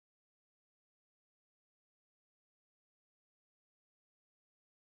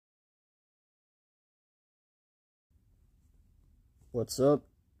What's up?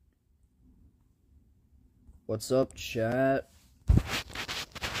 What's up, chat?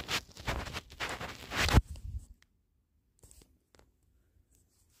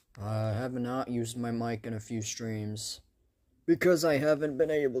 I have not used my mic in a few streams because I haven't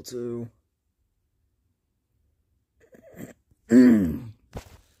been able to.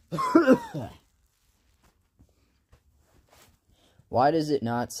 Why does it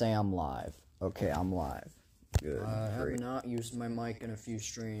not say I'm live? Okay, I'm live. Good. I have not used my mic in a few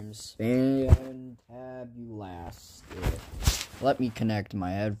streams. Fantabulous. Let me connect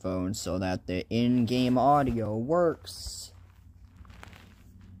my headphones so that the in-game audio works.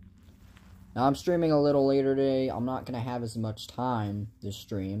 Now, I'm streaming a little later today. I'm not going to have as much time this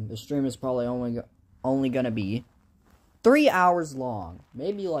stream. The stream is probably only going to be 3 hours long.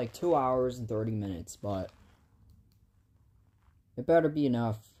 Maybe like 2 hours and 30 minutes, but it better be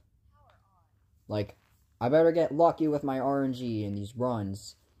enough. Like, I better get lucky with my RNG in these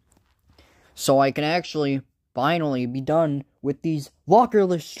runs so I can actually finally be done with these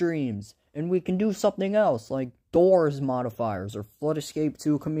Lockerless streams, and we can do something else, like Doors modifiers, or Flood Escape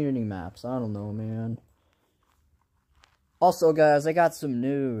 2 community maps. I don't know, man. Also, guys, I got some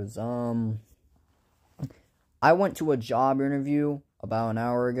news. I went to a job interview about an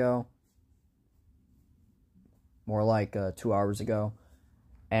hour ago. More like 2 hours ago.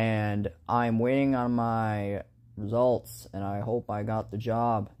 And I'm waiting on my results, and I hope I got the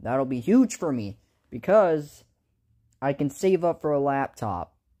job. That'll be huge for me, because I can save up for a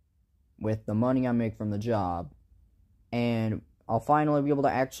laptop with the money I make from the job. And I'll finally be able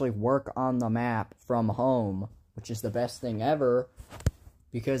to actually work on the map from home, which is the best thing ever,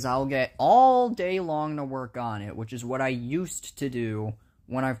 because I'll get all day long to work on it, which is what I used to do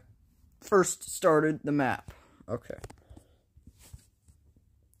when I first started the map. Okay.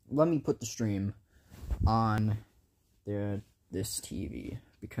 Let me put the stream on this TV,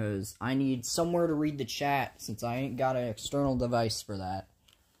 because I need somewhere to read the chat, since I ain't got an external device for that.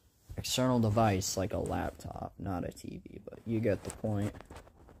 External device, like a laptop, not a TV, but you get the point.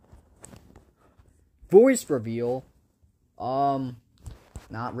 Voice reveal.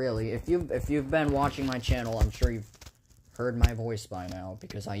 Not really. If you've been watching my channel, I'm sure you've heard my voice by now,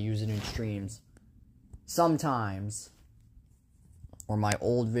 because I use it in streams sometimes, or my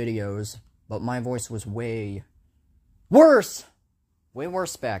old videos, but my voice was way worse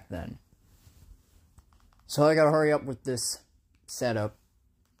back then. So I gotta hurry up with this setup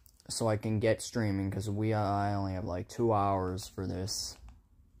so I can get streaming, because I only have like 2 hours for this.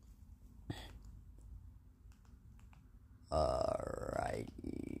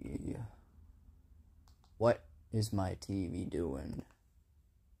 Alrighty. What is my TV doing?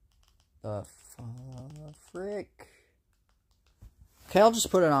 The frick? Okay, I'll just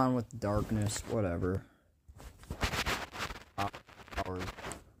put it on with darkness, whatever. Hours.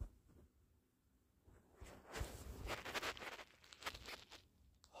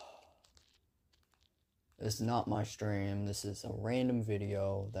 This is not my stream. This is a random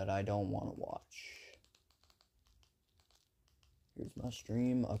video that I don't want to watch. Here's my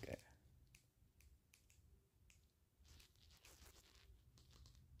stream. Okay.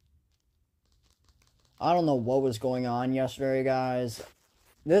 I don't know what was going on yesterday, guys.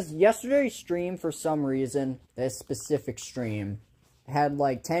 Yesterday's stream, for some reason, this specific stream, had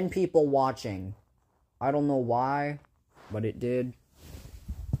like 10 people watching. I don't know why, but it did.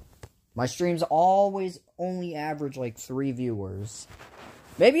 My streams always only average like 3 viewers.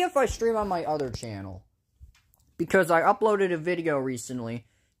 Maybe if I stream on my other channel. Because I uploaded a video recently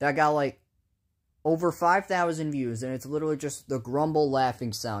that got like over 5,000 views, and it's literally just the grumble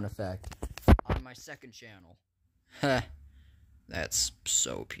laughing sound effect on my second channel. Heh. That's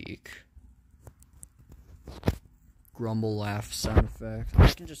so peak. Grumble laugh sound effect. I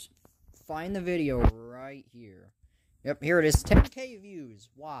can just find the video right here. Yep, here it is. 10K views.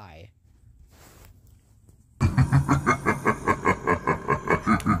 Why?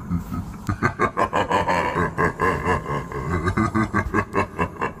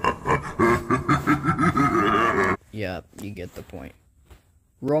 Yeah, you get the point.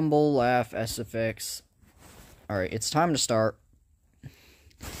 Rumble, laugh, SFX. Alright, it's time to start.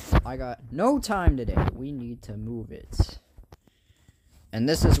 I got no time today. We need to move it. And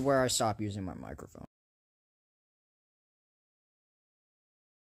this is where I stop using my microphone.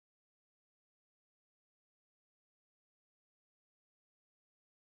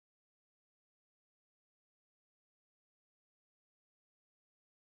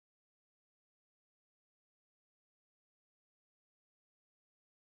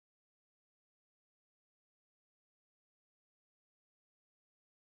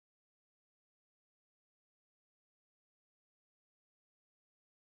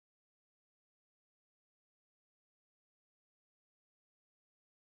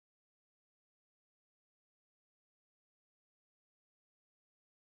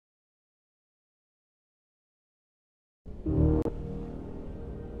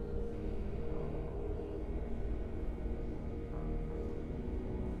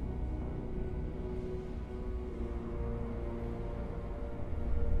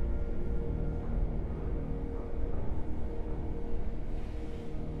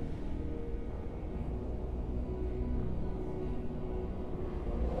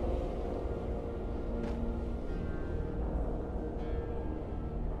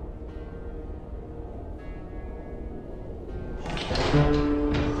 You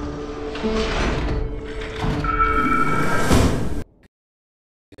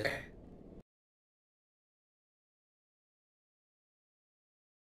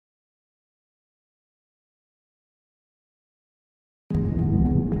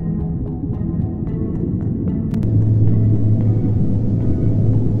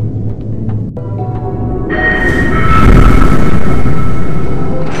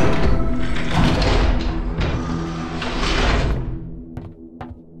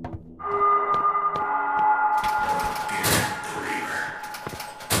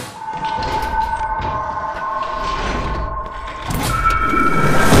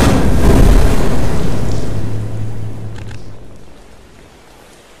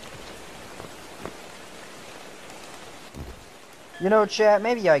know, chat,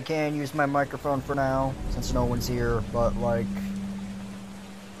 maybe I can use my microphone for now, since no one's here, but, like,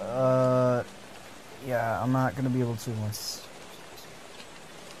 yeah, I'm not gonna be able to once.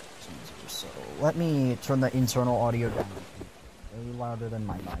 So, let me turn the internal audio down. Way louder than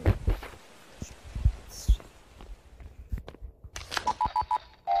my mic.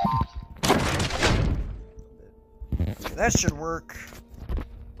 Okay, that should work.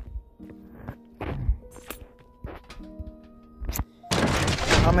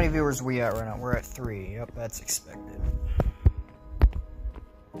 How many viewers are we at right now? We're at 3. Yep, that's expected.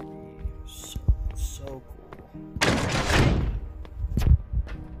 So cool.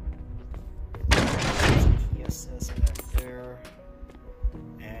 PSS back there.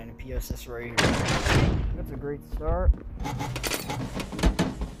 And PSS right here. That's a great start.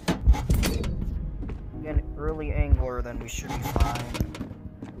 Again, early angler, then we should be fine.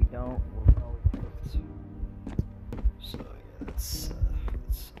 If we don't, we're probably cooked. So, yeah, that's...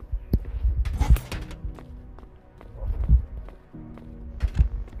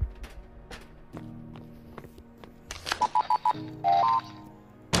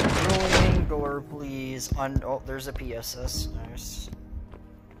 Please, oh, there's a PSS. Nice.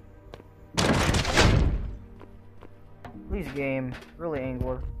 Please, game. Really,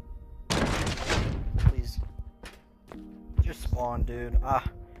 angler. Please. Just spawn, dude. I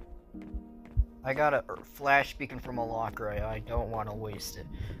got a flash beacon from a locker. I don't want to waste it.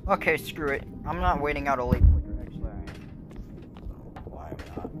 Okay, screw it. I'm not waiting out a late flicker. Actually, I don't know why I'm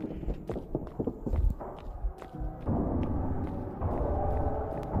not.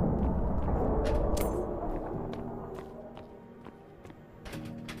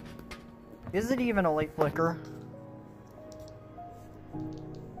 Is it even a late flicker?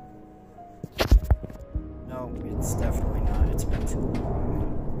 No, it's definitely not. It's been too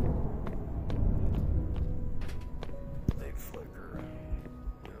long. Late flicker.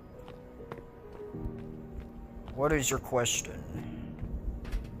 What is your question?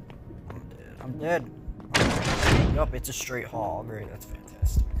 I'm dead. Yup, it's a straight haul. Great, that's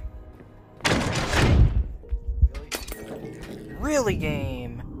fantastic. Really,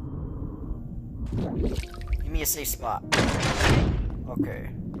 game? Give me a safe spot. Okay,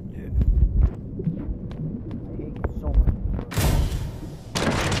 dude. I hate you so much.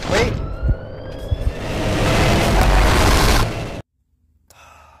 Wait!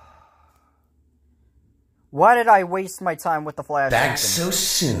 Why did I waste my time with the flash? Back so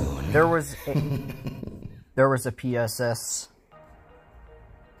soon. There was a PSS.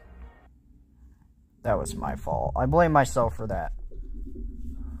 That was my fault. I blame myself for that.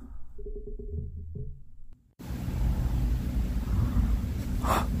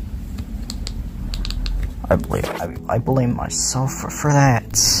 I blame myself for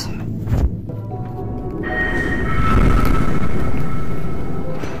that.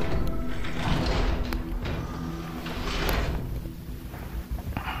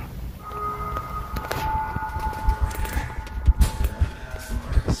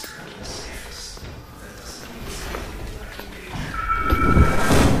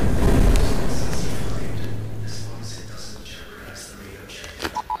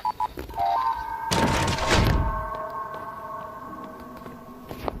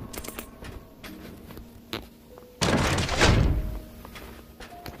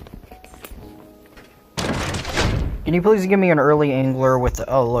 Can you please give me an early angler with the...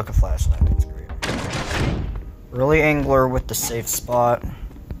 Oh, look, a flashlight. That's great. Early angler with the safe spot.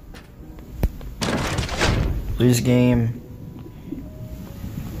 Please, game.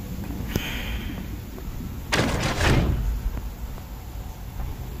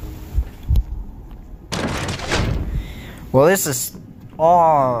 Well, this is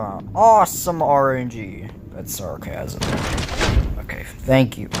awesome RNG. That's sarcasm. Okay,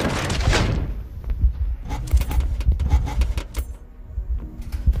 thank you.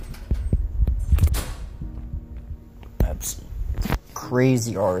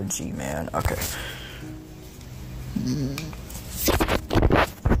 crazy RNG, man. Okay.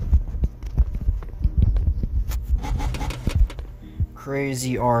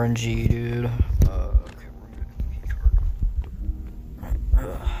 Crazy RNG, dude. Okay, we're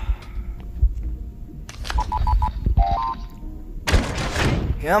good.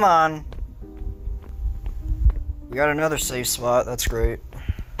 Come on. We got another safe spot. That's great.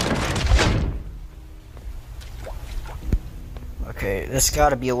 Okay, this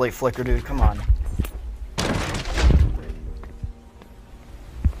gotta be a late flicker, dude. Come on.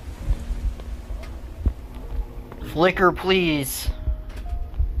 Flicker, please.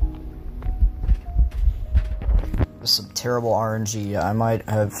 This is some terrible RNG. I might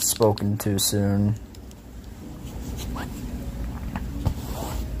have spoken too soon.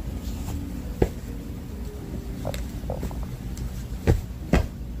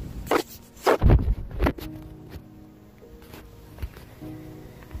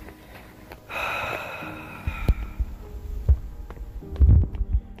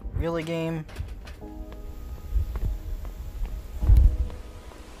 Really, game?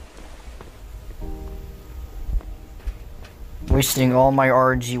 Wasting all my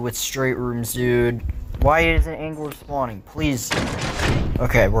RNG with straight rooms, dude. Why isn't Angler spawning? Please.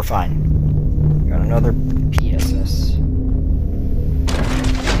 Okay, we're fine. Got another PSS. And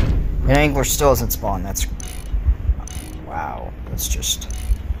Angler still hasn't spawned. That's... Wow. That's just...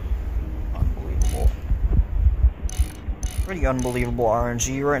 unbelievable. Pretty unbelievable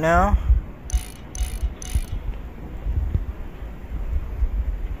RNG right now.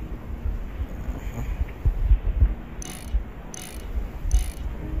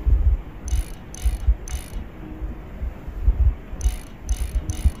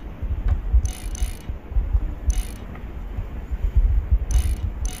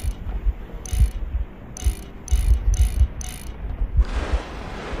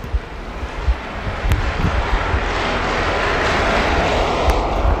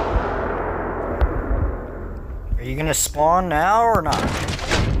 Are you gonna spawn now or not?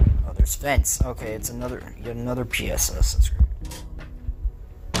 Oh, there's fence. Okay, it's yet another PSS. That's great.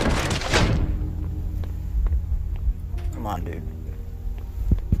 Come on, dude.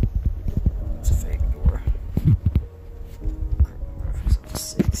 It's a fake door.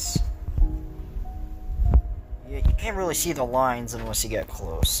 6. Yeah, you can't really see the lines unless you get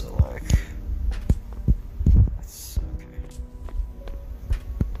close. So like.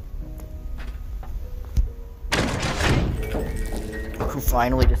 Who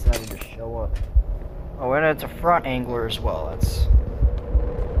finally decided to show up. Oh, and it's a front angler as well. That's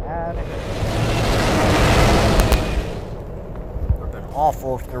bad. It would have been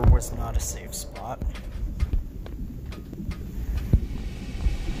awful if there was not a safe spot.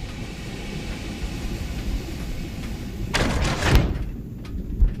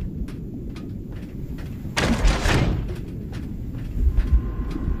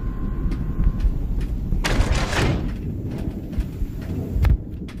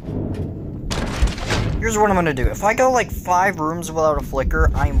 Here's what I'm gonna do. If I go like 5 rooms without a flicker,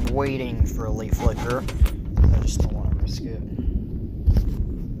 I'm waiting for a late flicker. I just don't want to risk it.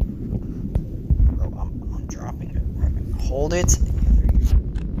 Oh, I'm dropping it. Hold it.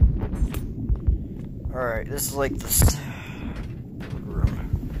 Alright, this is like the room.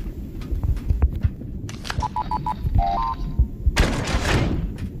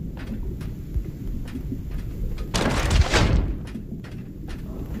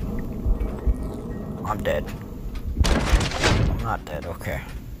 I'm dead. I'm not dead, okay.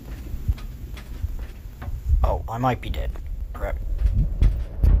 Oh, I might be dead. Crap.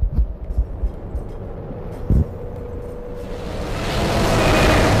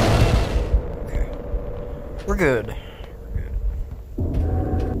 Okay. We're good.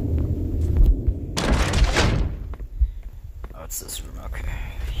 Oh, it's this room, okay.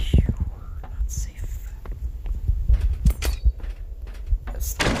 Phew, not safe.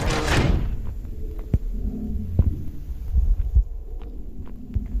 That's the door.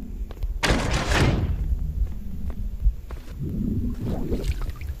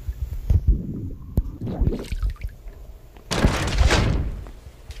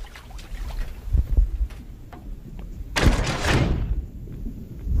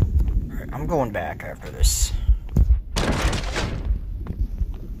 I'm going back after this.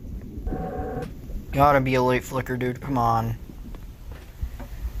 Gotta be a late flicker, dude. Come on.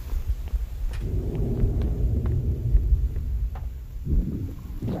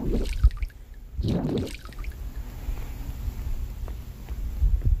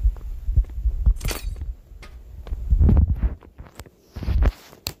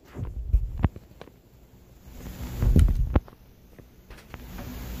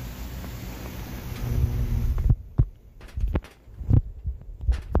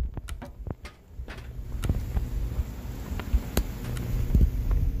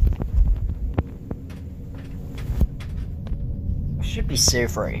 Should be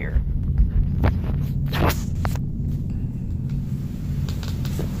safe right here.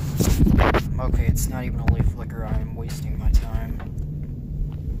 Okay, it's not even a leaf flicker. I'm wasting my time.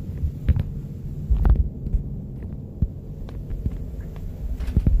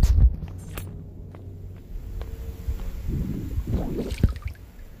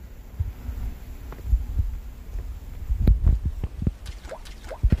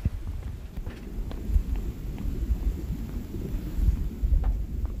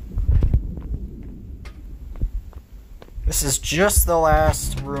 This is just the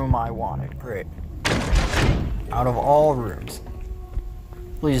last room I wanted. Great. Out of all rooms.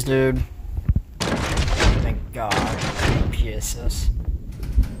 Please, dude. Thank God. PSS.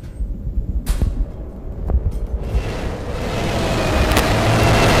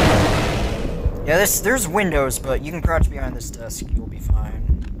 Yeah, there's windows, but you can crouch behind this desk. You'll be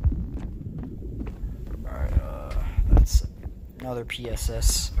fine. Alright, that's another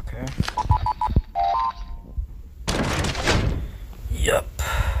PSS. Okay. Yup.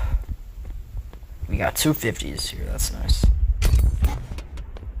 We got 250s here, that's nice.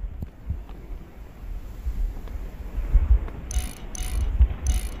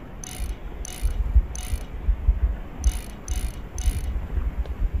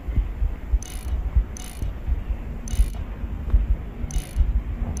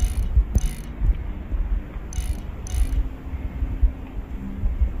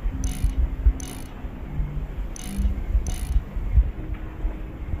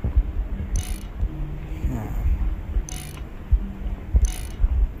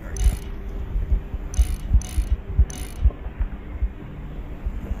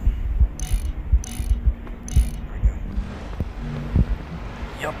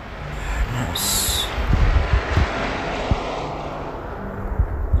 Yep. Nice.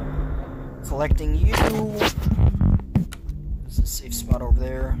 Collecting you. There's a safe spot over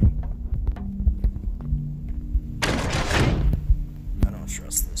there. I don't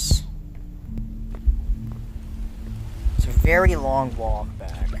trust this. It's a very long walk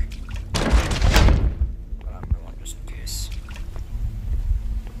back. But I'm going just in case.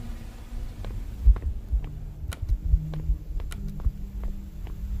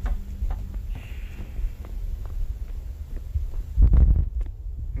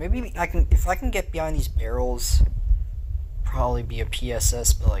 Maybe I can, if I can get behind these barrels, probably be a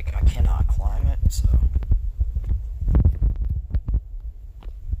PSS, but like I cannot climb it, so.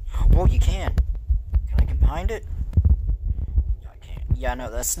 Oh, you can. Can I get behind it? Yeah, I can't. Yeah,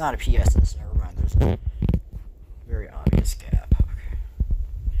 no, that's not a PSS. Never mind. There's a very obvious gap. Okay.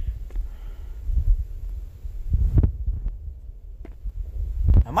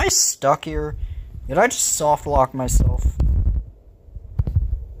 Am I stuck here? Did I just soft lock myself?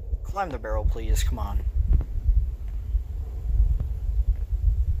 Climb the barrel, please. Come on.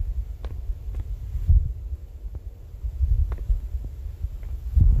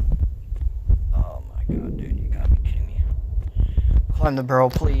 Oh my god, dude. You gotta be kidding me. Climb the barrel,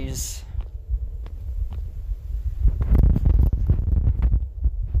 please.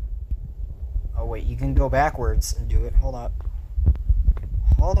 Oh wait, you can go backwards and do it. Hold up.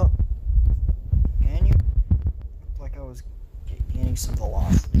 Hold up. Can you? Looked like I was gaining some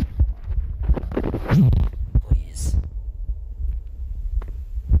velocity. Please.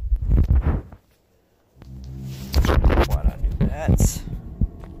 Why'd I do that?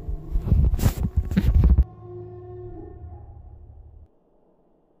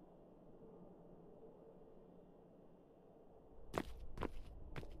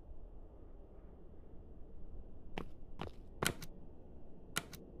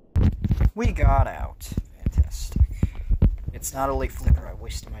 We got out. Fantastic. It's not a leaf flicker. I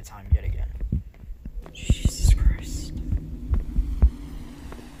wasted my time yet again. Jesus Christ.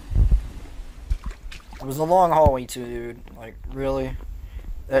 It was a long hallway too, dude. Like, really?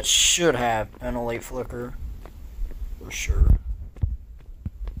 That should have been a late flicker. For sure.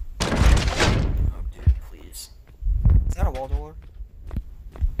 Oh, dude, please. Is that a wall door?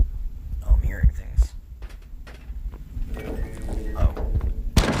 Oh, I'm hearing things. Oh.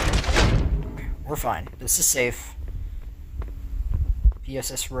 Okay, we're fine. This is safe.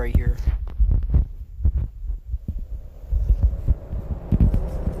 PSS right here.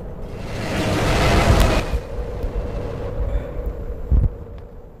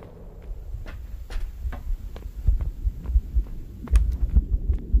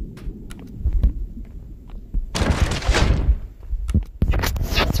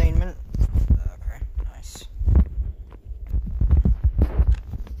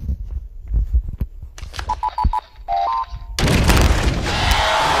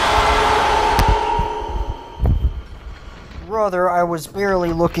 Brother, I was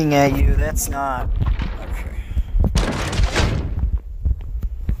barely looking at you. That's not... Okay.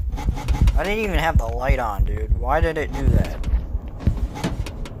 I didn't even have the light on, dude. Why did it do that?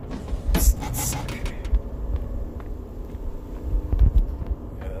 Okay.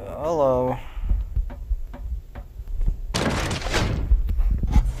 Hello.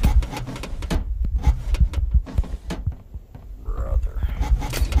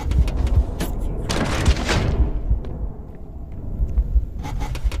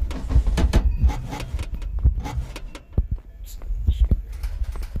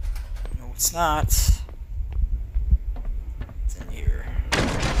 It's not. It's in here.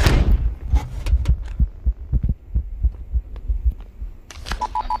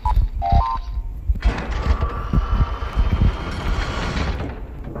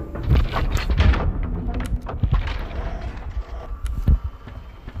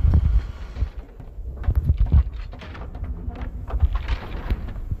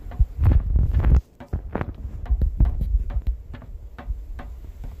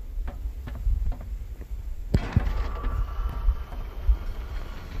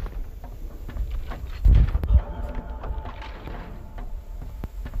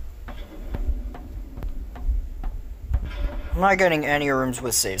 I'm not getting any rooms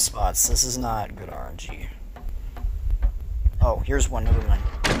with save spots. This is not good RNG. Oh, here's one. Never mind.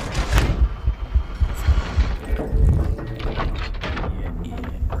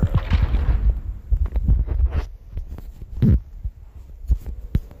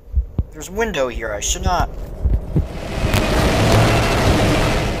 There's a window here. I should not.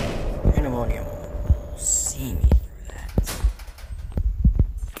 Pandemonium will see me.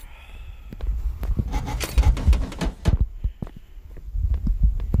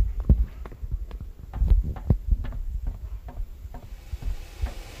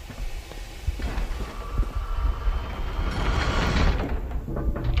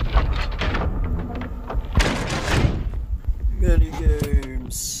 Mini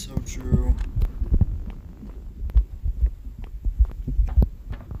games, so true.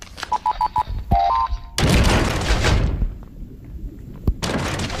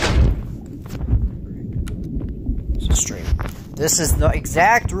 So straight. This is the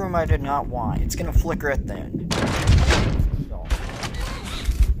exact room I did not want. It's gonna flicker at the end. So.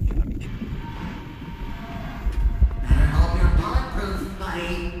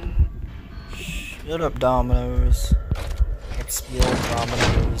 Shut up, Dominoes. Spiel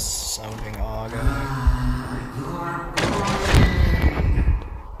Dominoes sounding Aga.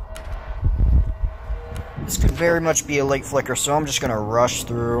 This could very much be a late flicker, so I'm just gonna rush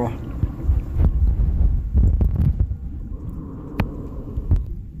through.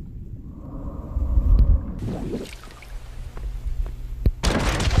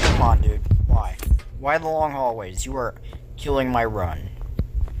 Come on, dude. Why? Why the long hallways? You are killing my run.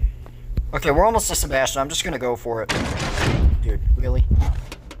 Okay, we're almost to Sebastian. I'm just gonna go for it. Dude, really?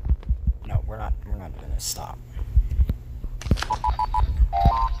 No, we're not gonna stop.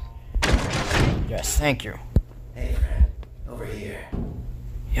 Yes, thank you. Hey, friend. Over here.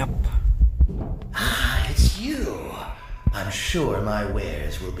 Yep. Ah, it's you. I'm sure my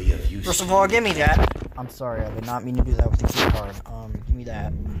wares will be of use. First of all, give me that. I'm sorry, I did not mean to do that with the key card. Give me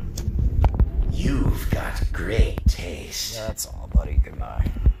that. You've got great taste. Yeah, that's all, buddy. Goodbye.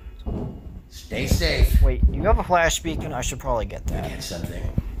 Stay safe. Wait, do you have a flash beacon? I should probably get that. Get something.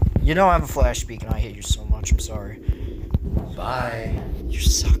 You don't have a flash beacon. I hate you so much. I'm sorry. Bye. You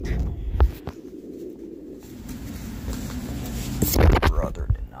suck. Brother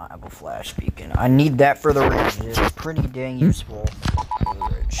did not have a flash beacon. I need that for the ridge. It's pretty dang useful for the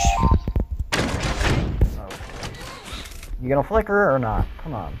ridge. Okay. You gonna flicker or not?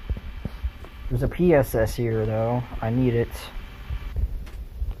 Come on. There's a PSS here, though. I need it.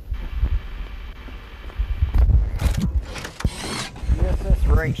 PSS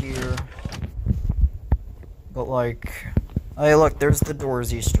right here. But, like... Hey, look, there's the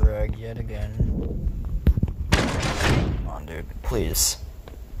doors Easter egg yet again. Come on, dude. Please.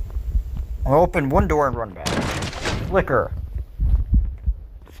 I'll open one door and run back. Flicker.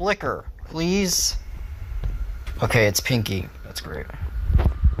 Flicker. Please. Okay, it's Pinky. That's great.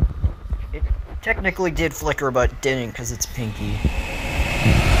 It technically did flicker, but didn't because it's Pinky.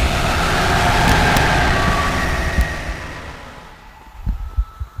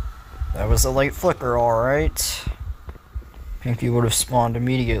 That was a late flicker, alright. Pinky would have spawned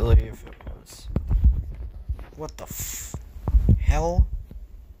immediately if it was. What the hell?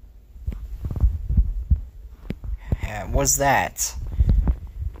 Was that?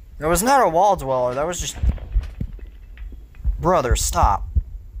 That was not a wall dweller, that was just... Brother, stop.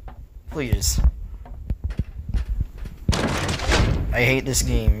 Please. I hate this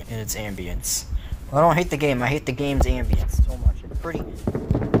game and its ambience. Well, I don't hate the game, I hate the game's ambience so much. It's pretty...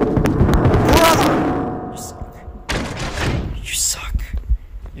 Brother! You suck. You suck.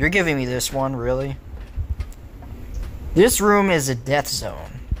 You're giving me this one, really? This room is a death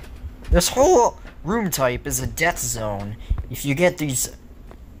zone. This whole room type is a death zone. If you get these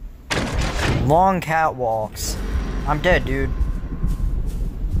long catwalks, I'm dead, dude.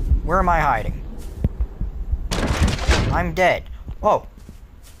 Where am I hiding? I'm dead. Oh,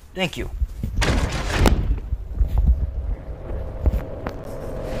 thank you.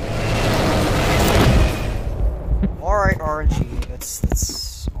 Alright, RNG.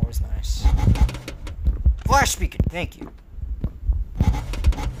 That's always nice. Flash speaking, thank you.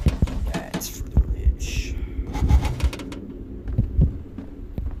 That's for the ridge.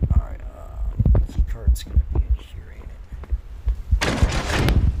 Alright, key card's gonna be in here, ain't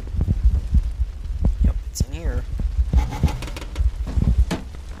it? Yep, it's in here.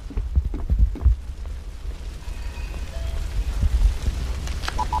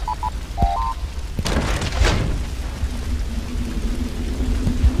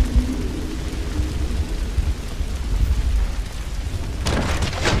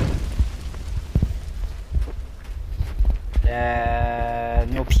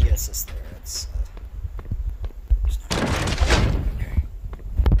 No PSs there. It's okay.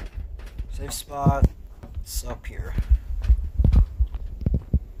 Safe spot. It's up here.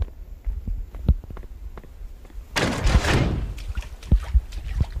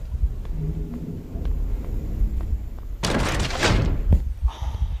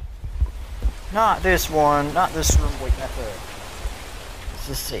 Not this one. Not this room. Wait, not there. It's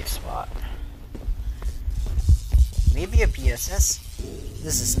a safe spot. Maybe a PSS?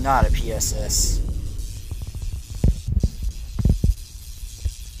 This is not a PSS.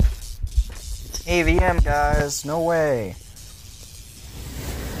 It's AVM, guys. No way.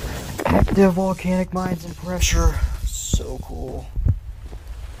 Active volcanic mines and pressure. So cool.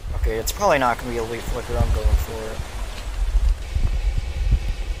 Okay, it's probably not going to be a late flicker. I'm going for it.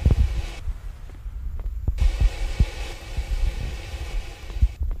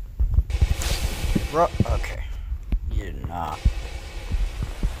 Okay. You did not.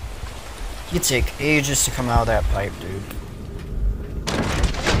 You take ages to come out of that pipe, dude.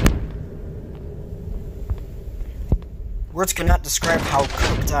 Words cannot describe how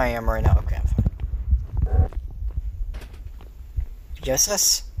cooked I am right now. Okay, I'm fine.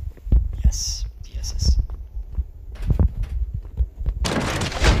 PSS? Yes, PSS.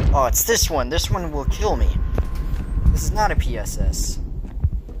 Oh, it's this one. This one will kill me. This is not a PSS.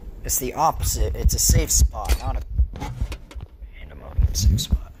 It's the opposite. It's a safe spot, not a pandemonium safe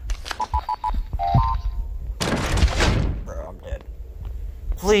spot. Bro, I'm dead.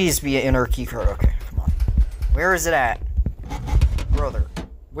 Please be an inner key card. Okay, come on. Where is it at? Brother,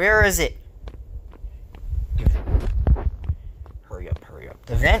 where is it? Hurry up, hurry up.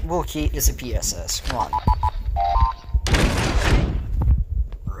 The vent will key is a PSS. Come on.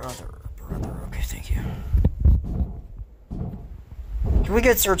 Brother, okay, thank you. Can we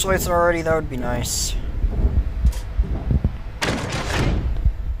get searchlights already? That would be nice.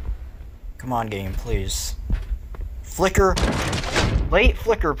 Come on, game, please. Flicker. Late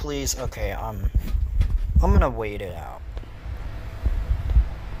flicker, please. Okay, I'm gonna wait it out.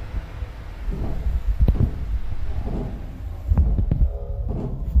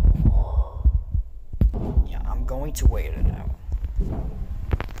 Yeah, I'm going to wait it out.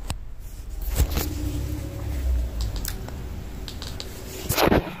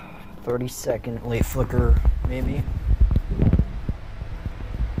 30-second late flicker, maybe.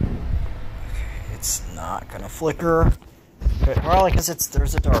 Okay, it's not gonna flicker. Probably because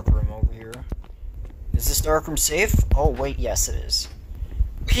there's a dark room over here. Is this dark room safe? Oh wait, yes it is.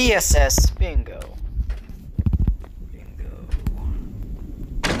 PSS, bingo. Bingo.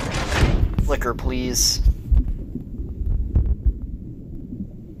 Flicker, please.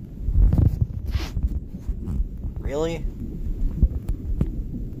 Really?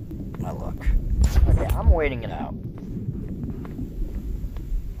 My luck. Okay, I'm waiting it out.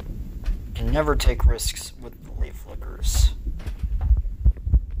 Can never take risks with the late flickers.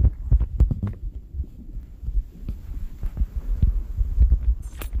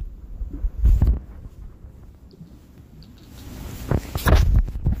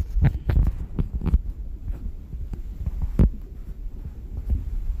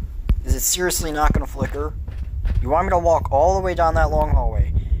 Is it seriously not gonna flicker? You want me to walk all the way down that long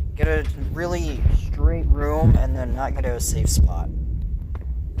hallway, get a really straight room, and then not get to a safe spot?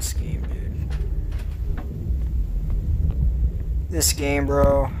 This game, dude. This game,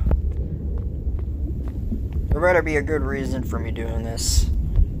 bro. There better be a good reason for me doing this.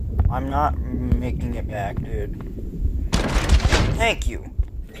 I'm not making it back, dude. Thank you.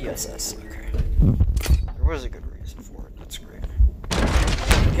 PSS. Okay. There was a good reason for it. That's great.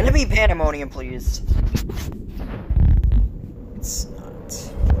 Can it be pandemonium, please? It's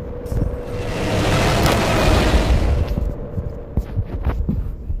not.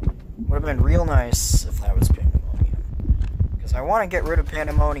 Would have been real nice if that was pandemonium. Because I want to get rid of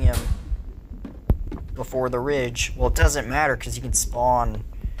pandemonium before the ridge. Well, it doesn't matter because you can spawn.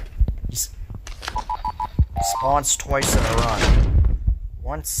 He spawns twice in a run.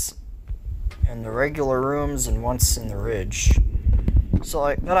 Once in the regular rooms and once in the ridge. So,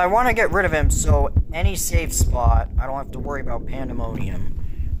 like, but I want to get rid of him so any safe spot, I don't have to worry about pandemonium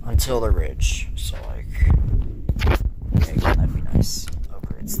until the ridge. So, like, okay, that'd be nice.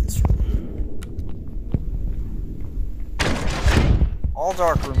 Upgrades this room. All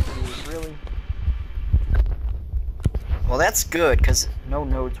dark room, please, really? Well, that's good, because no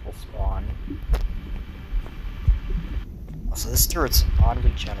nodes will spawn. Also, this turret's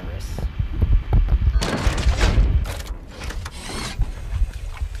oddly generous.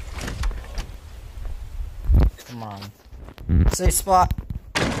 Come on. Safe spot.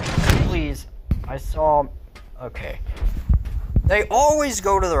 Please. I saw... Okay. They always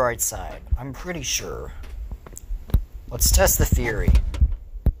go to the right side. I'm pretty sure. Let's test the theory.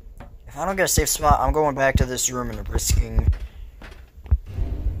 If I don't get a safe spot, I'm going back to this room and risking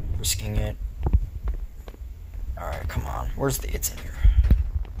it. Alright, come on. Where's the... It's in here.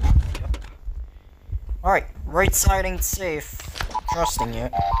 Yep. Alright, right side ain't safe. Trusting you.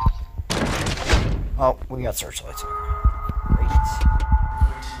 Oh, we got searchlights. Great.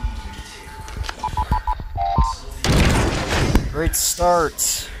 Great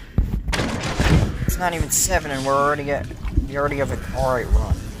start. It's not even 7 and we already have an alright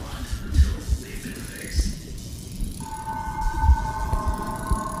run.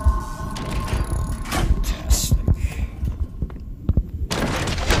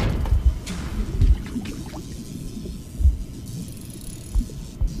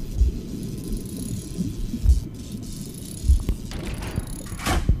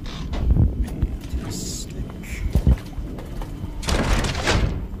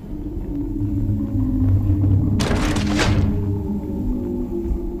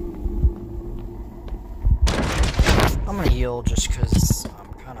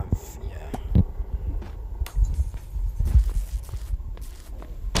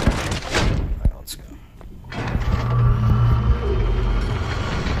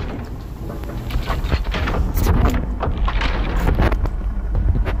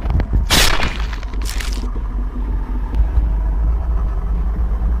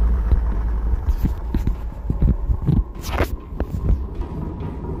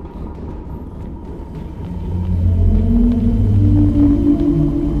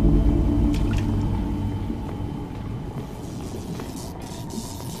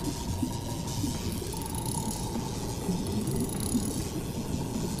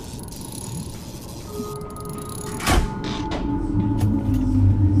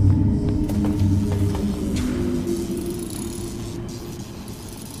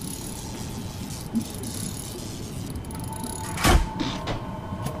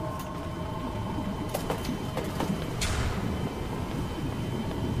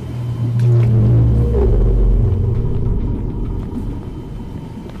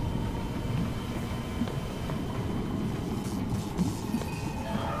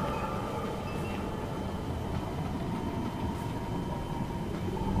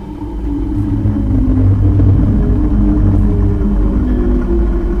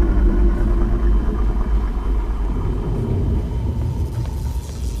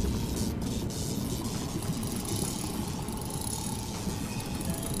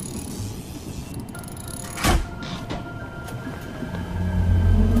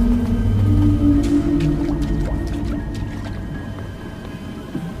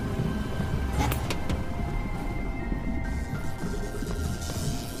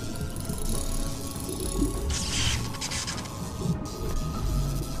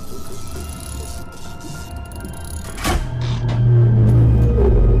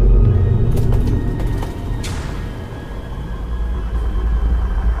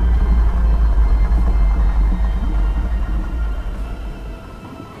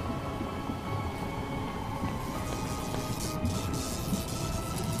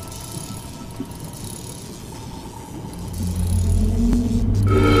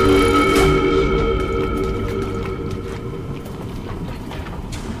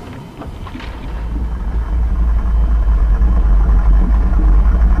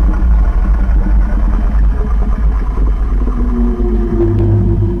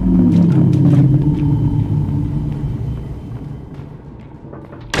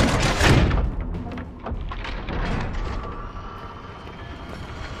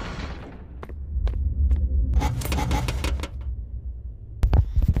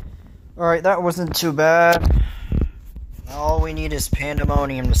 Alright, that wasn't too bad. All we need is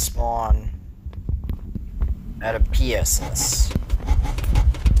pandemonium to spawn at a PSS.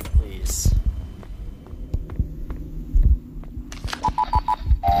 Please.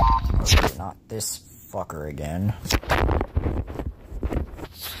 Okay, not this fucker again.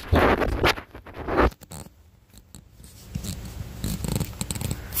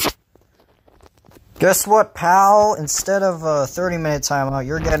 Guess what, pal? Instead of a 30-minute timeout,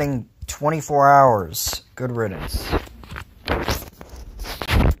 you're getting 24 hours. Good riddance.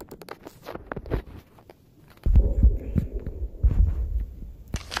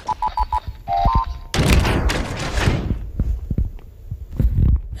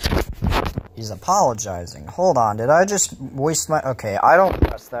 He's apologizing. Hold on, did I just waste my... Okay, I don't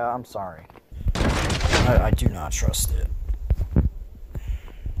trust that. I'm sorry. I do not trust it.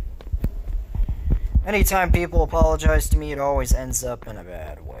 Anytime people apologize to me, it always ends up in a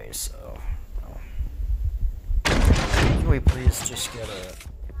bad way, so... Can we please just get a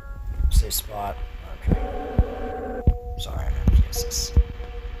safe spot? Okay. Sorry, I'm in PSS.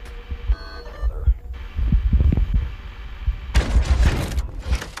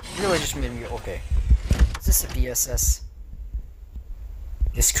 Really just made me... Okay. Is this a PSS?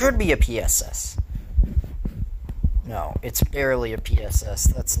 This could be a PSS. No, it's barely a PSS.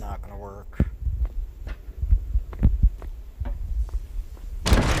 That's not gonna work.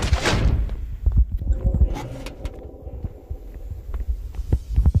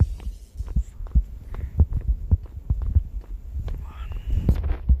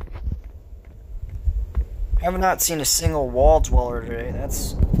 I have not seen a single wall dweller today.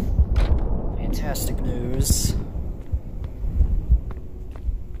 That's fantastic news.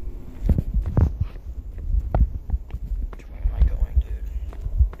 Which way am I going, dude?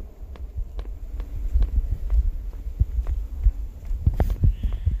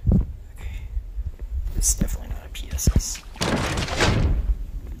 Okay. This is definitely not a PSS.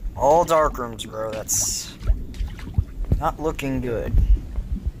 All dark rooms, bro. That's not looking good.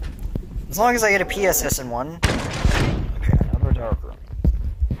 As long as I get a PSS in one. Okay, another dark room.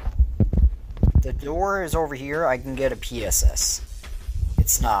 The door is over here. I can get a PSS.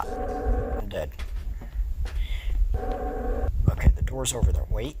 It's not. I'm dead. Okay, the door's over there.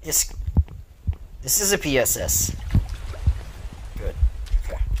 Wait, this is a PSS. Good.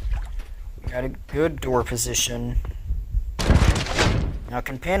 Okay. We got a good door position. Now,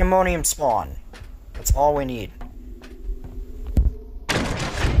 can Pandemonium spawn? That's all we need.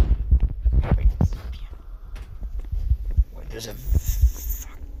 There's a...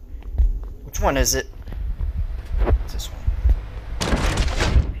 Which one is it? It's this one.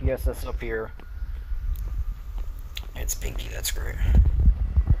 PSS up here. It's Pinky, that's great.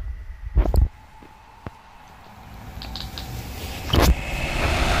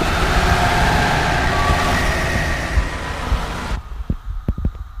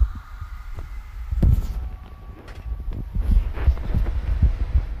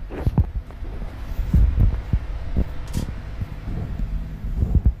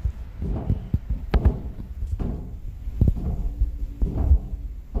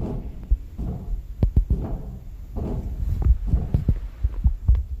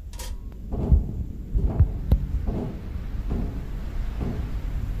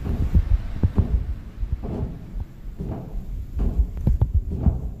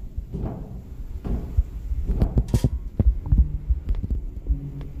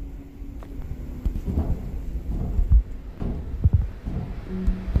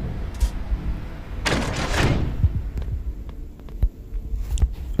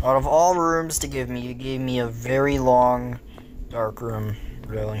 Out of all rooms to give me, it gave me a very long dark room,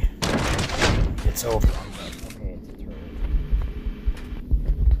 really. It's over. Okay, it's a turret.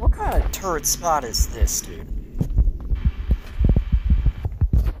 What kind of turret spot is this, dude?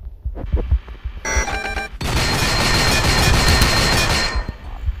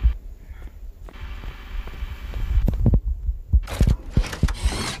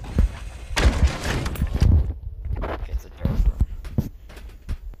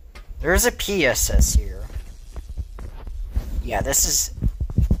 There's a PSS here. Yeah, this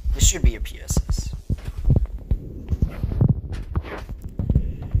should be a PSS.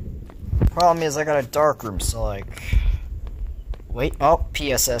 Problem is I got a dark room, so like... Wait, oh,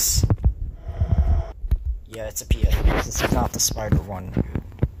 PSS. Yeah, it's a PSS. This is not the spider one.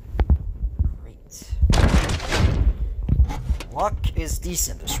 Great. Luck is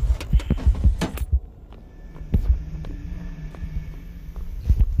decent this one.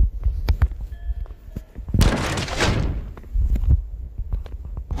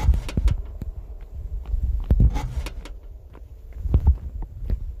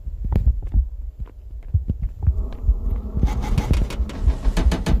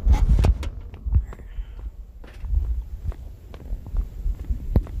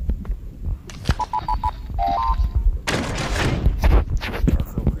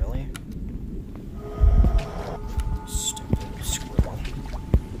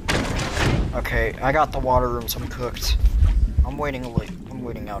 Okay, I got the water rooms. I'm cooked. I'm waiting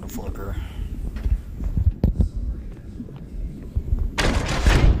out a flicker.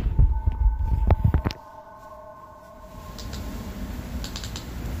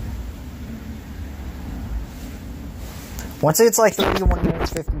 Once it's like 31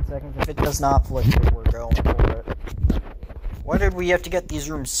 minutes, 15 seconds, if it does not flicker, we're going for it. Why did we have to get these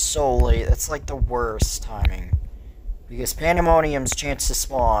rooms so late? That's like the worst timing. Because Pandemonium's chance to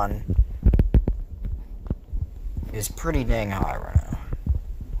spawn is pretty dang high right now.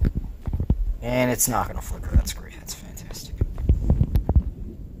 And it's not gonna flicker, that's great, that's fantastic.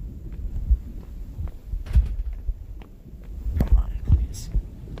 Come on, please.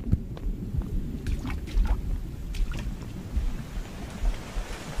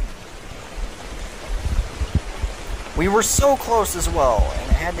 We were so close as well,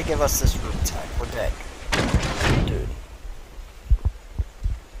 and it had to give us this room type. We're dead. Dude.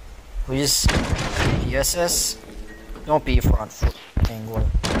 Please. PSS? Don't be a front foot angler.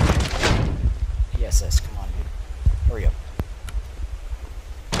 PSS, come on, dude. Hurry up.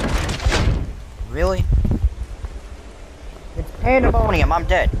 Really? It's Pandemonium, I'm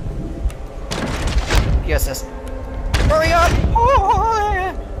dead. PSS. Hurry up!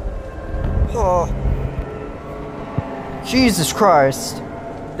 Oh. Jesus Christ.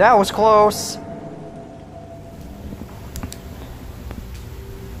 That was close.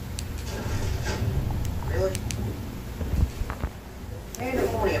 Really?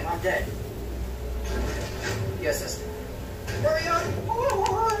 Pandemonium, I'm dead. Yes. Hurry up!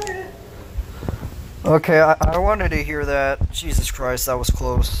 Okay, I wanted to hear that. Jesus Christ, that was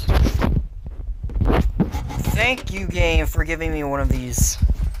close. Thank you, game, for giving me one of these.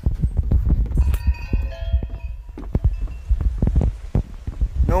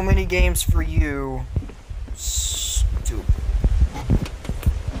 No mini games for you. Stupid.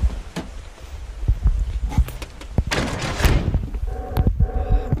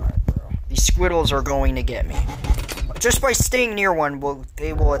 Alright, bro. These squiddles are going to get me. Just by staying near one,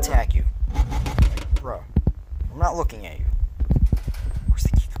 they will attack you. Like, bro, I'm not looking at you. Where's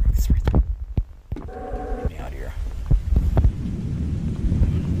the key card? It's right there. Get me out of here.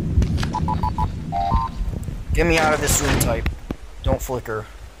 Get me out of this room type. Don't flicker.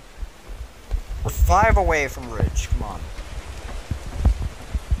 We're 5 away from Ridge. Come on.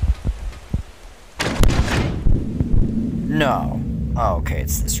 No. Oh, okay.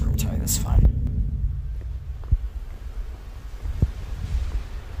 It's this room type. That's fine.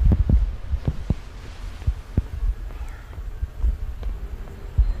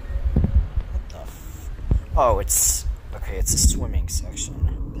 What the f... Oh, it's... Okay, it's a swimming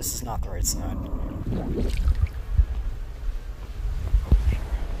section. This is not the right side.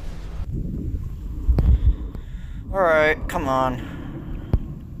 Alright, come on.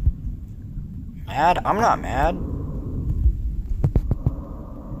 Mad? I'm not mad.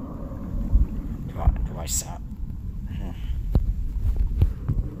 Do I sound...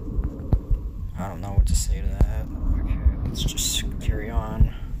 I don't know what to say to that. Okay, let's just carry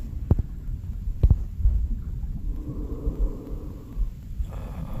on.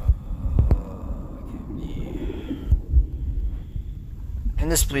 Can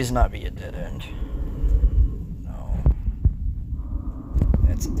this please not be a dead end?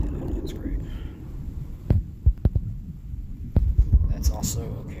 That's a dead end, that's great. That's also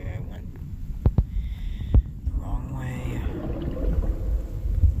okay, I went the wrong way.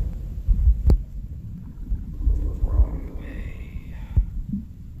 Wrong way.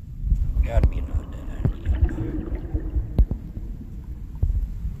 Gotta be another dead end.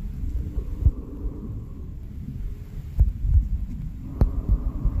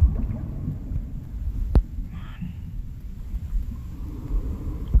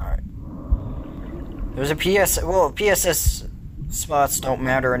 There's a PSS spots don't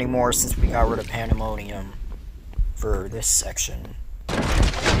matter anymore since we got rid of Pandemonium for this section.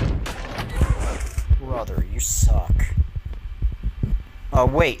 Brother, you suck. Oh,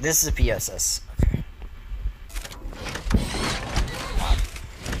 wait, this is a PSS. Okay.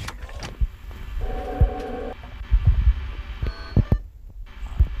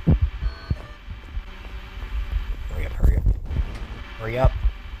 Hurry up, hurry up. Hurry up.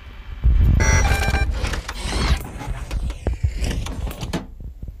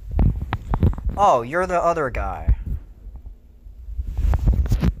 Oh, you're the other guy.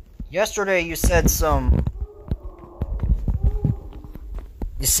 Yesterday you said some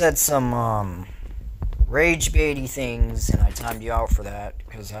rage baity things, and I timed you out for that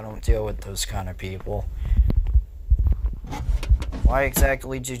because I don't deal with those kind of people. Why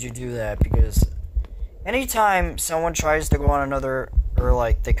exactly did you do that? Because anytime someone tries to go on another, or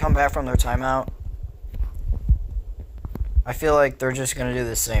like they come back from their timeout, I feel like they're just gonna do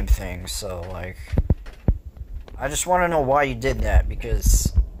the same thing. So like, I just want to know why you did that,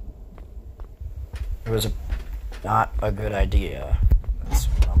 because it was not a good idea. That's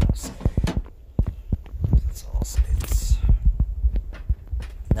what I'm gonna say. That's all I'll say. It's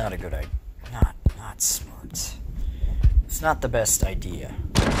not a good idea. Not smart. It's not the best idea.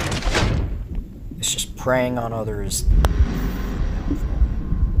 It's just preying on others.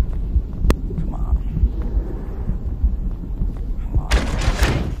 Come on. Come on.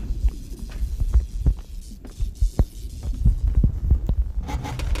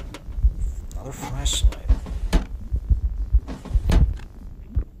 Another flashlight.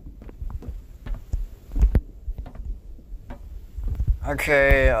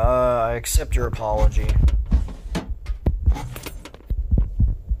 Okay, I accept your apology.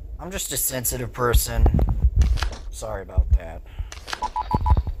 I'm just a sensitive person. Sorry about that.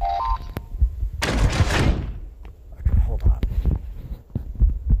 Okay, hold on.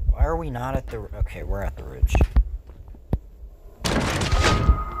 Why are we not at the... Okay, we're at the ridge.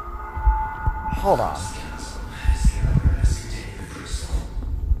 Hold on.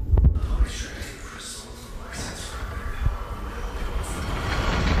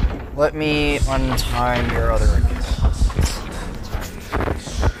 Let me untime your other account.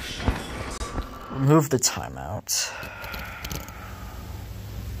 Remove the timeout.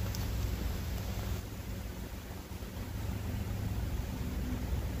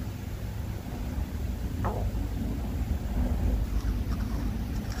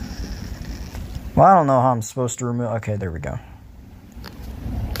 Well, I don't know how I'm supposed to remove... Okay, there we go.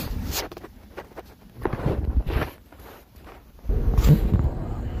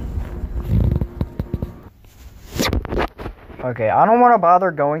 Okay, I don't want to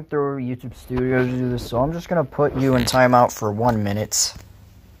bother going through YouTube Studio to do this, so I'm just going to put you in timeout for 1 minute.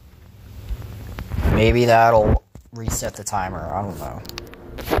 Maybe that'll reset the timer, I don't know.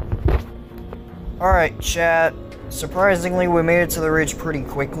 Alright, chat. Surprisingly, we made it to the ridge pretty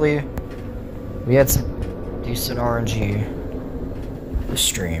quickly. We had some decent RNG this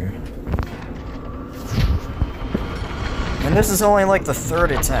stream. And this is only like the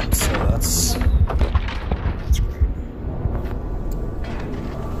 3rd attempt, so that's great.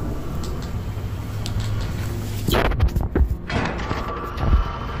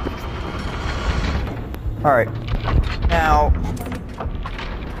 Alright, now,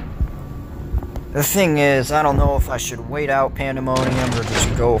 the thing is, I don't know if I should wait out Pandemonium or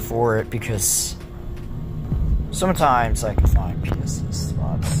just go for it, because sometimes I can find PSC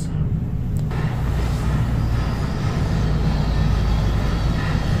spots.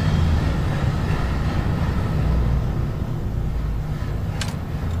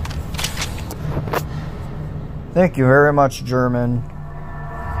 Thank you very much, German.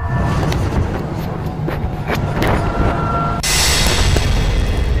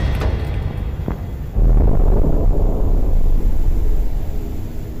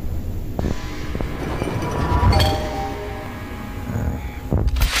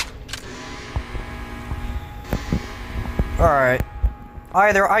 Alright.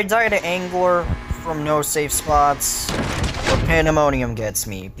 Either I die to Angler from no safe spots, or Pandemonium gets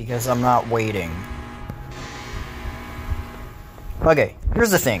me, because I'm not waiting. Okay, here's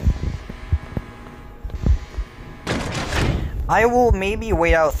the thing. I will maybe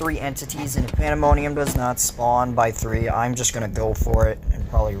wait out 3 entities, and if Pandemonium does not spawn by 3, I'm just gonna go for it, and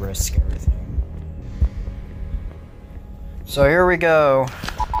probably risk everything. So here we go.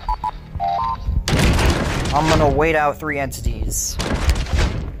 I'm gonna wait out 3 entities.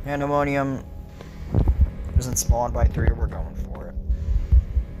 Pandemonium doesn't spawn by 3, we're going for it.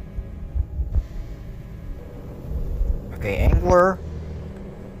 Okay, Angler.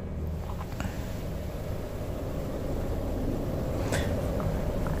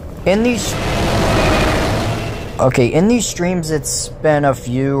 In these streams, it's been a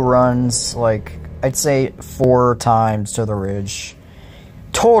few runs, like, I'd say 4 times to the ridge.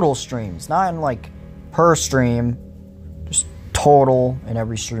 Total streams, not in, like, per stream, just total in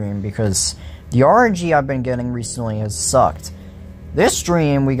every stream, because the RNG I've been getting recently has sucked. This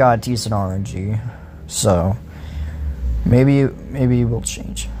stream, we got decent RNG, so maybe we'll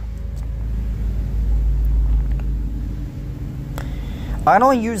change. I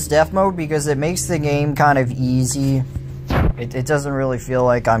don't use death mode because it makes the game kind of easy. It doesn't really feel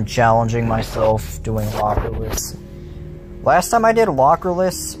like I'm challenging myself doing Lockerless. Last time I did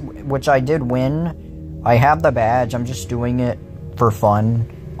Lockerless, which I did win, I have the badge, I'm just doing it for fun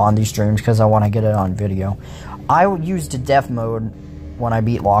on these streams because I want to get it on video. I used death mode when I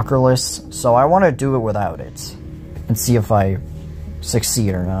beat Lockerless, so I want to do it without it and see if I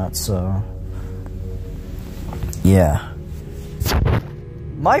succeed or not, so... Yeah.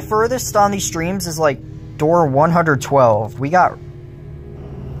 My furthest on these streams is, like, door 112.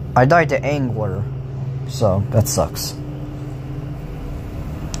 I died to Angler, so that sucks.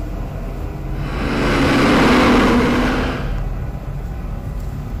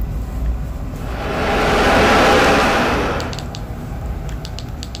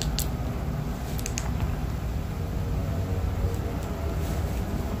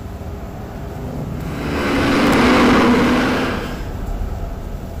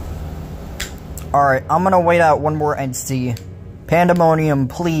 Alright, I'm gonna wait out one more entity. Pandemonium,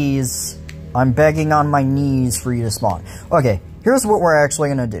 please. I'm begging on my knees for you to spawn. Okay, here's what we're actually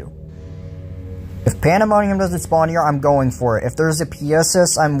gonna do. If Pandemonium doesn't spawn here, I'm going for it. If there's a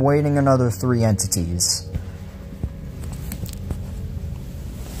PSS, I'm waiting another 3 entities.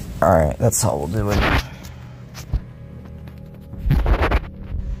 Alright, that's how we'll do it.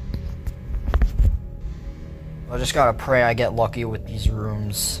 I just gotta pray I get lucky with these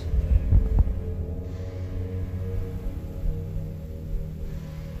rooms.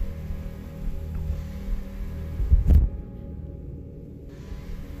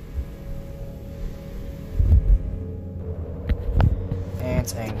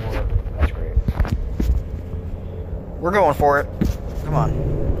 Angler. That's great. We're going for it. Come on.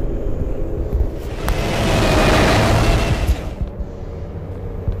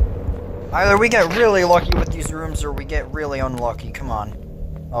 Either we get really lucky with these rooms or we get really unlucky. Come on.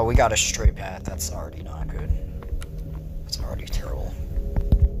 Oh, we got a straight path. That's already not good. That's already terrible.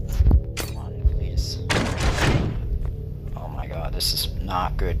 Come on, please. Oh my god, this is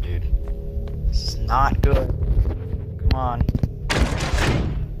not good, dude. This is not good. Come on.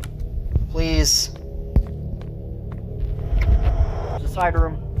 Please. There's a side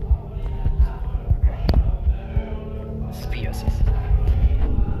room. Okay. This is PSS.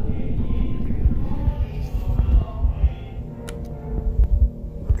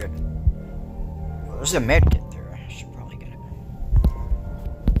 We're good. Oh, there's a med kit there. I should probably get it.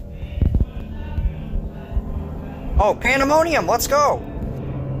 Oh, Pandemonium! Let's go!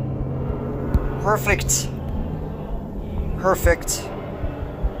 Perfect. Perfect.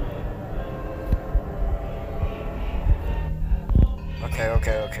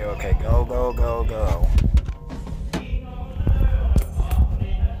 Okay. Go.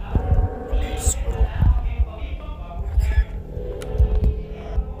 Okay, squirrel. Okay.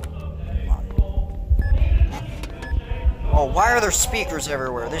 Come on. Oh, why are there speakers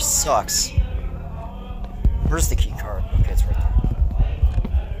everywhere? This sucks. Where's the key card? Okay, it's right there.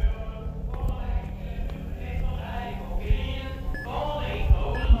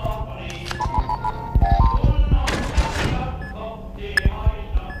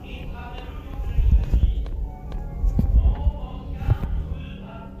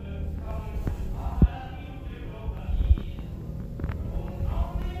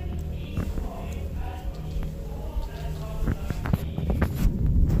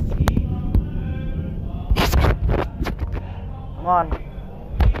 Come on.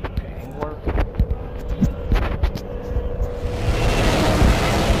 Angler.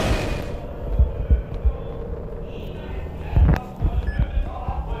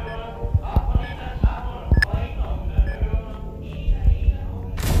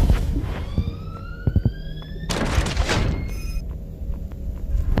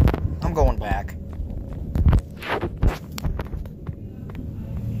 I'm going back.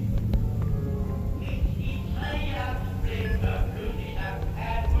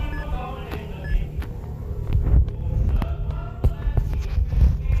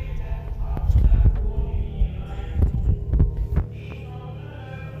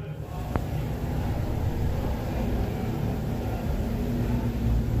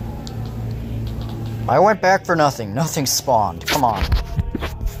 I went back for nothing. Nothing spawned. Come on.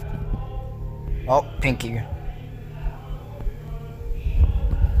 Oh, Pinky.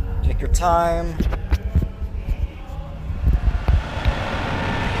 Take your time.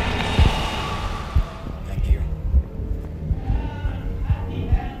 Thank you.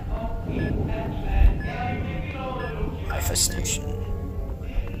 Manifestation.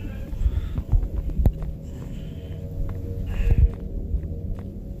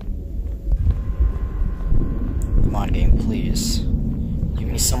 Come on, game, please. Give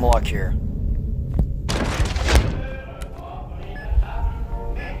me some luck here.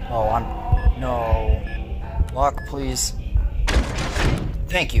 Oh, no. Luck, please.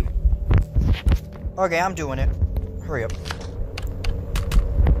 Thank you. Okay, I'm doing it. Hurry up.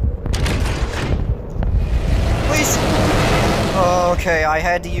 Please! Okay, I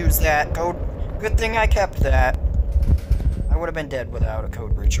had to use that. Good thing I kept that. I would have been dead without a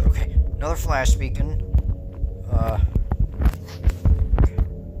code breach. Okay, another flash beacon.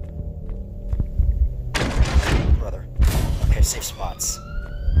 Brother. Okay, safe spots.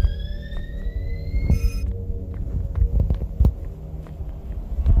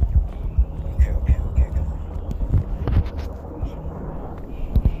 Okay, come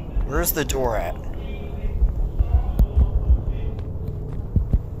on. Where's the door at?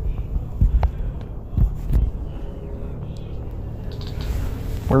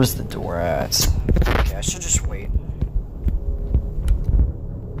 Where's the door at? Okay, I should just wait.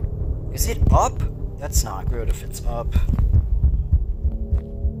 Is it up? That's not good if it's up.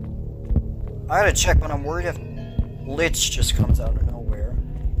 I gotta check, but I'm worried if Blitz just comes out of nowhere.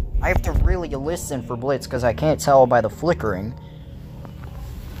 I have to really listen for Blitz because I can't tell by the flickering.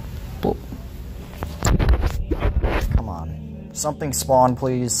 Come on. Something spawn,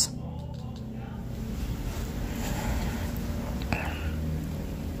 please.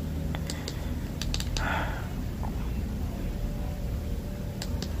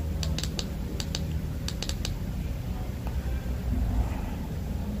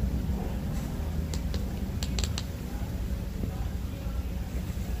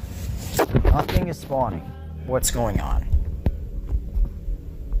 Nothing is spawning. What's going on?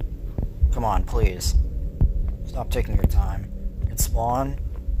 Come on, please. Stop taking your time. It's spawn.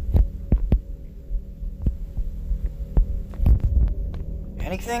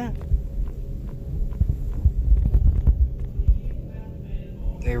 Anything?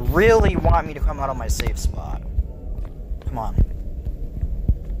 They really want me to come out of my safe spot. Come on.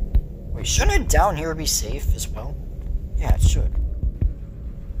 Wait, shouldn't it down here be safe as well? Yeah, it should.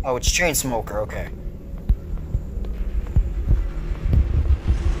 Oh, it's chain smoker, okay.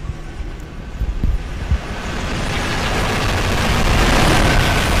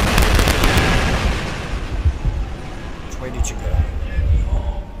 Which way did you go?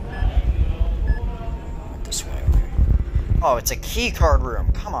 Went this way, okay. Oh, it's a key card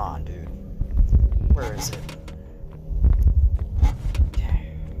room. Come on, dude. Where is it?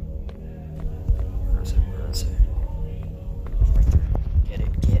 Where is it? Where is it? Right there. Get it.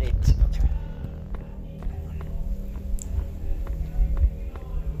 Okay.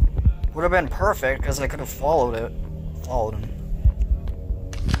 Would have been perfect because I could have followed him.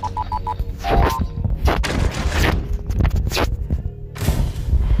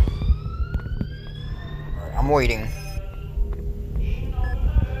 Alright, I'm waiting.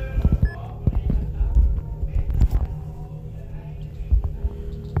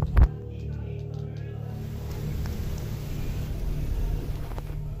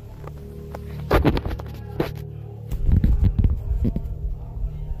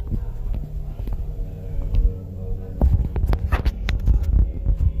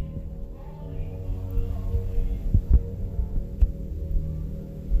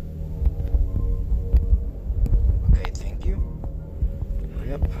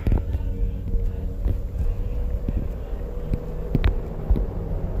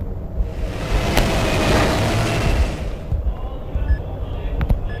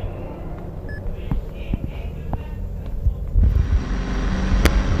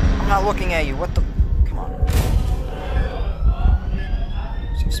 Not looking at you. What the? Come on.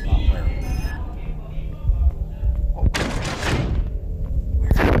 Safe spot. Where? Oh.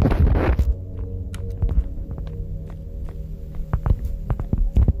 Where?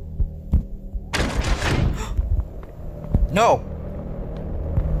 No.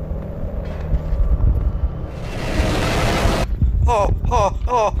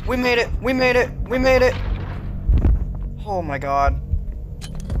 Oh, we made it. Oh my god.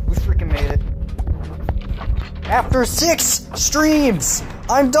 We freaking made it. After 6 streams!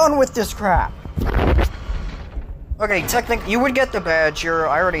 I'm done with this crap! Okay, technically, you would get the badge here.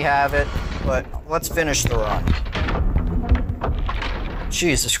 I already have it. But let's finish the run.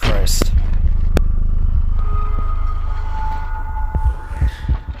 Jesus Christ.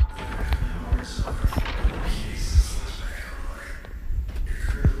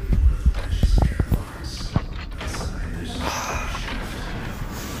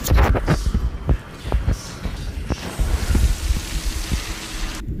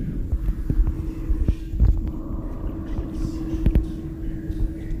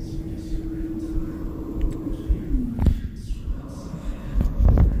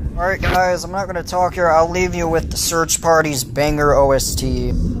 Alright guys, I'm not gonna talk here, I'll leave you with the Search Party's banger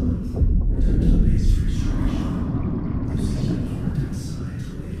OST.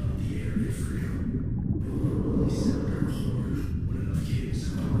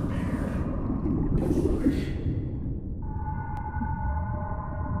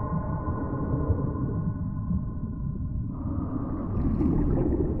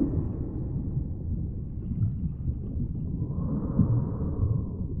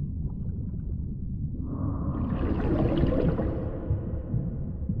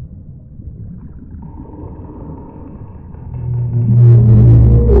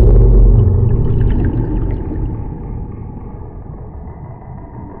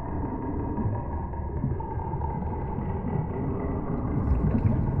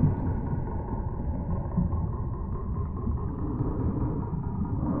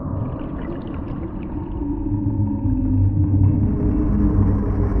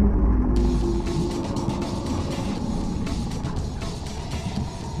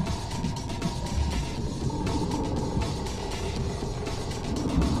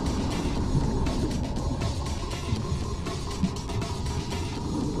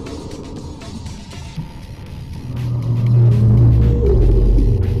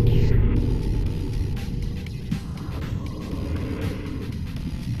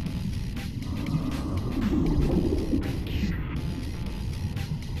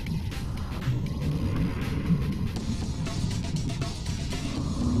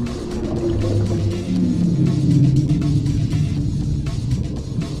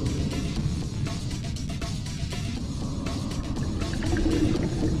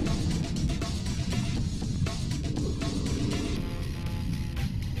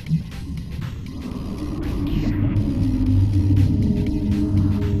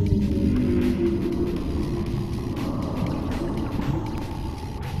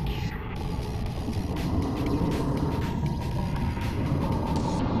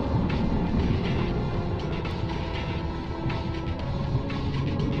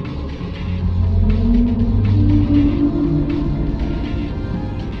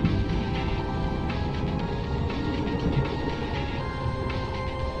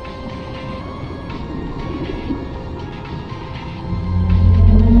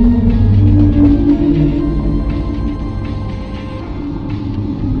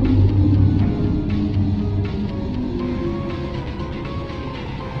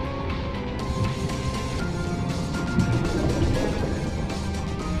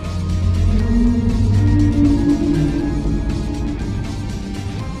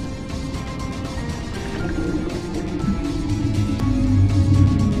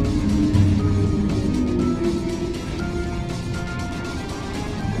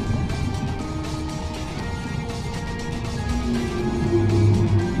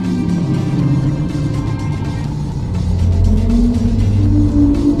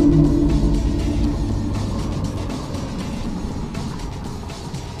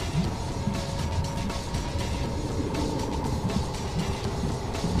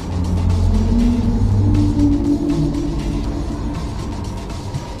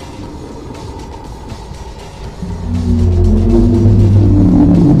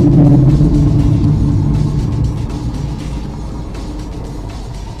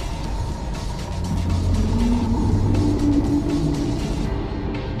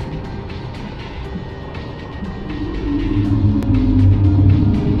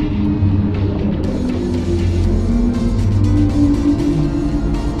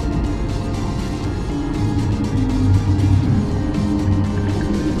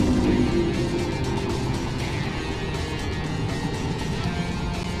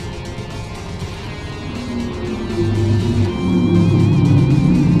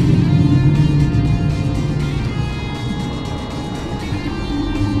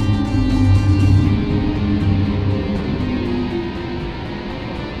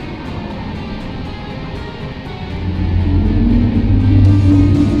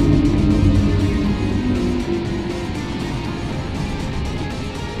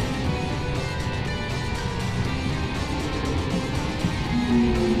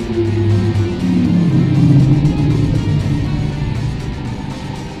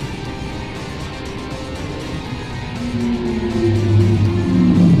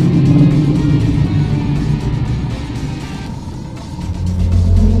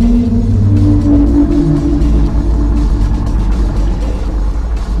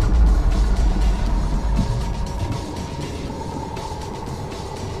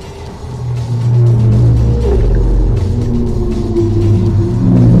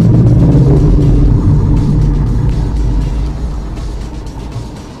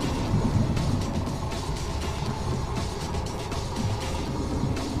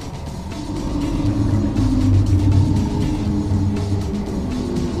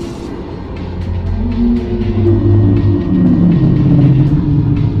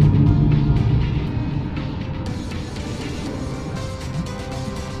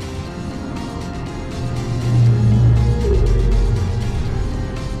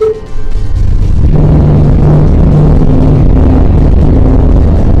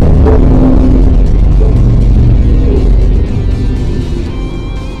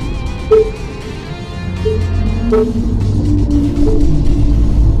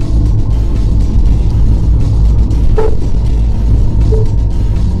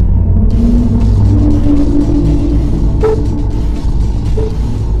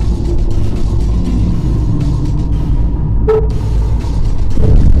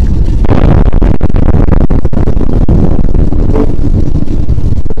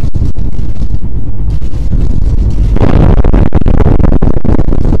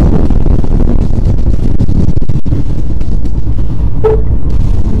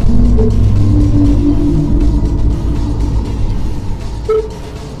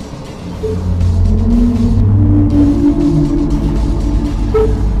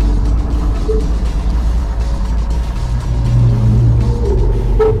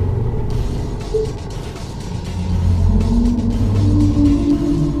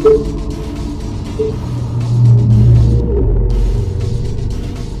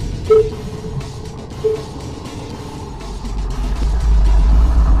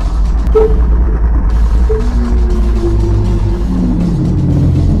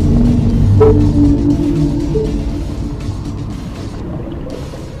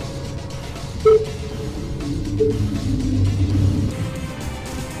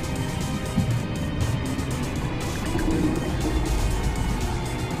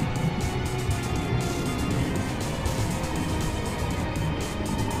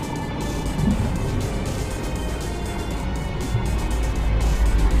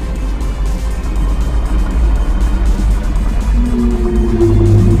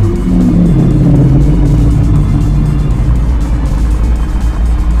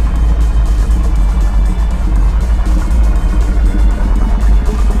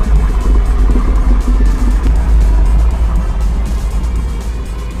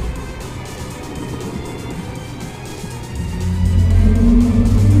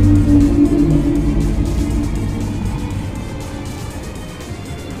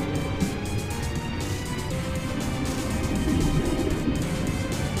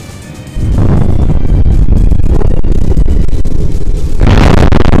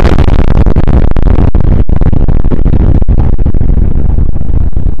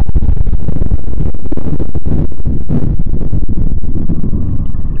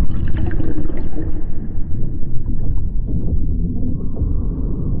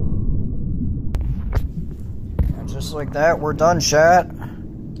 like that, we're done, chat.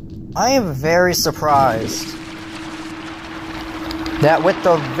 I am very surprised that with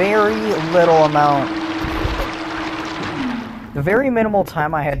the very little amount, the very minimal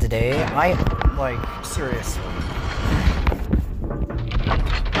time I had today, seriously.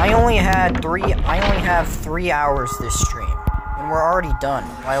 I only have 3 hours this stream, and we're already done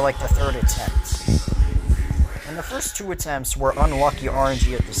by like the third attempt. And the first 2 attempts were unlucky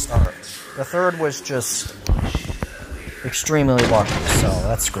RNG at the start. The third was just extremely lucky, so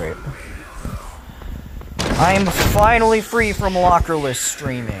that's great. I am finally free from Lockerless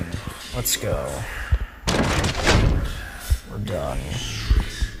streaming. Let's go. We're done.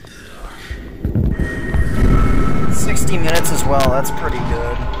 60 minutes as well, that's pretty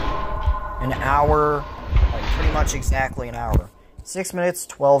good. An hour, like pretty much exactly an hour. 6 minutes,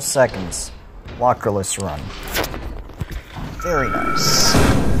 12 seconds. Lockerless run. Very nice.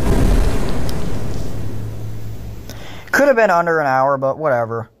 Could have been under an hour, but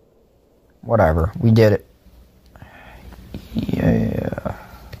whatever. Whatever, we did it. Yeah.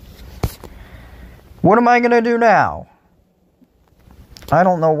 What am I gonna do now? I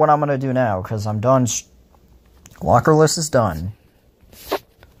don't know what I'm gonna do now, because I'm done. Lockerless is done.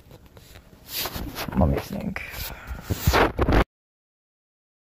 Let me think.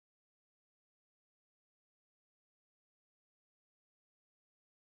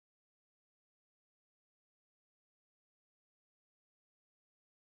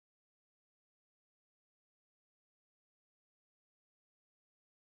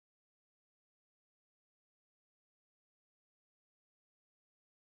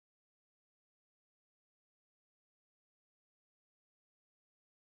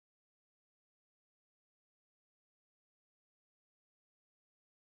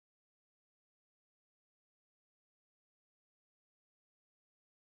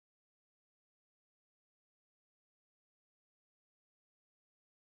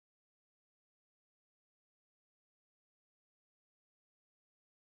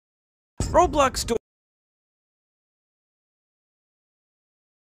 Roblox